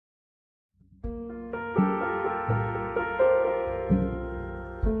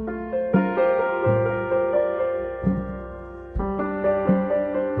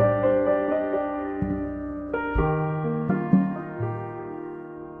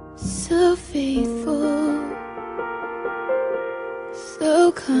So faithful,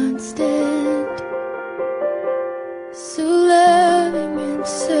 so constant, so loving and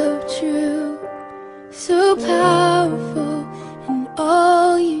so true, so powerful in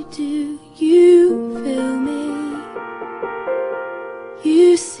all you do. You fill me,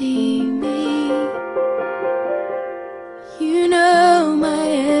 you see me, you know my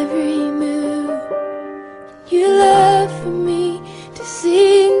every move. Your love for me to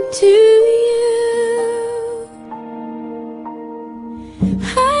sing to you.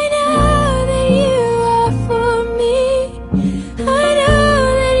 I know that you are for me. I know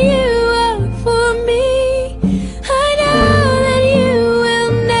that you are for me. I know that you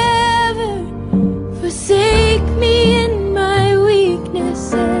will never forsake me in my weakness.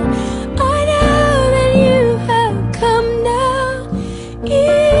 And I know that you have come now,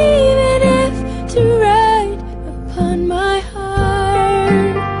 even if to ride upon my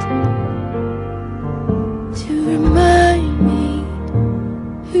heart, to remind me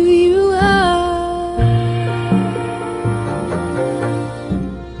who you are.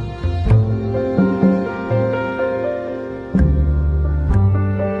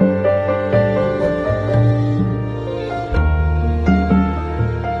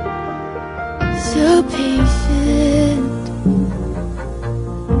 So patient,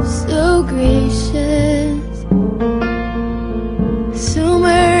 so gracious, so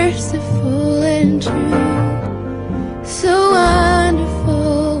merciful and true, so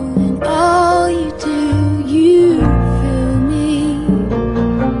wonderful in all you do. You fill me,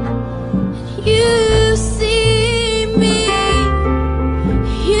 you see me,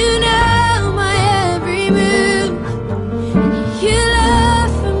 you know my every move, and you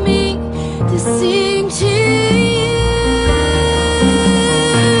love for me to sing to you.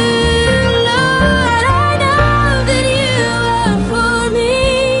 Lord, I know that you are for me.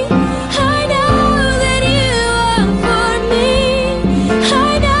 I know that you are for me. I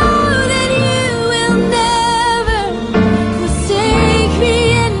know that you will never forsake me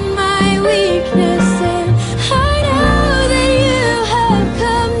in my weakness. And I know that you have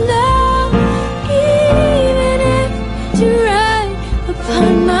come down, even if to ride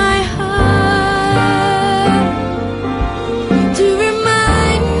upon my heart, to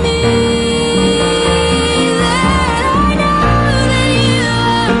remind me that I know that you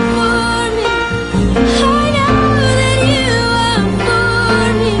are for me. I know that you are for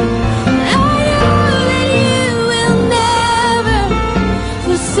me. I know that you will never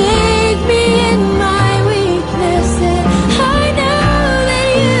forsake me in my weakness. And I know that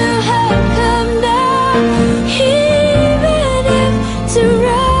you have come down, even if to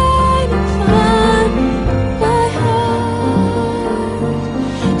ride upon my heart,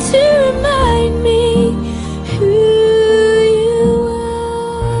 to remind me who you are.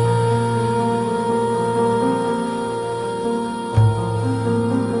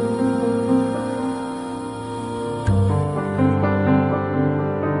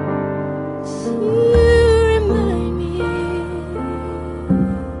 To remind me.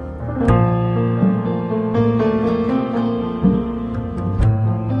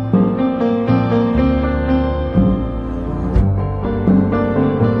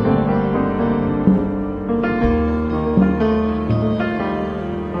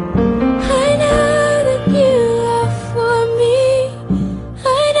 I know that you are for me. I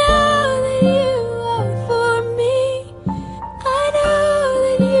know that you are for me. I know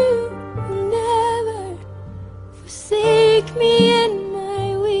that you will never forsake me in my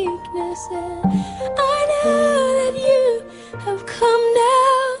weakness. And I know that you have come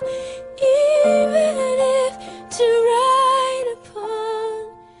now, even if to ride upon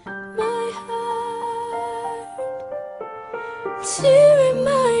my heart, to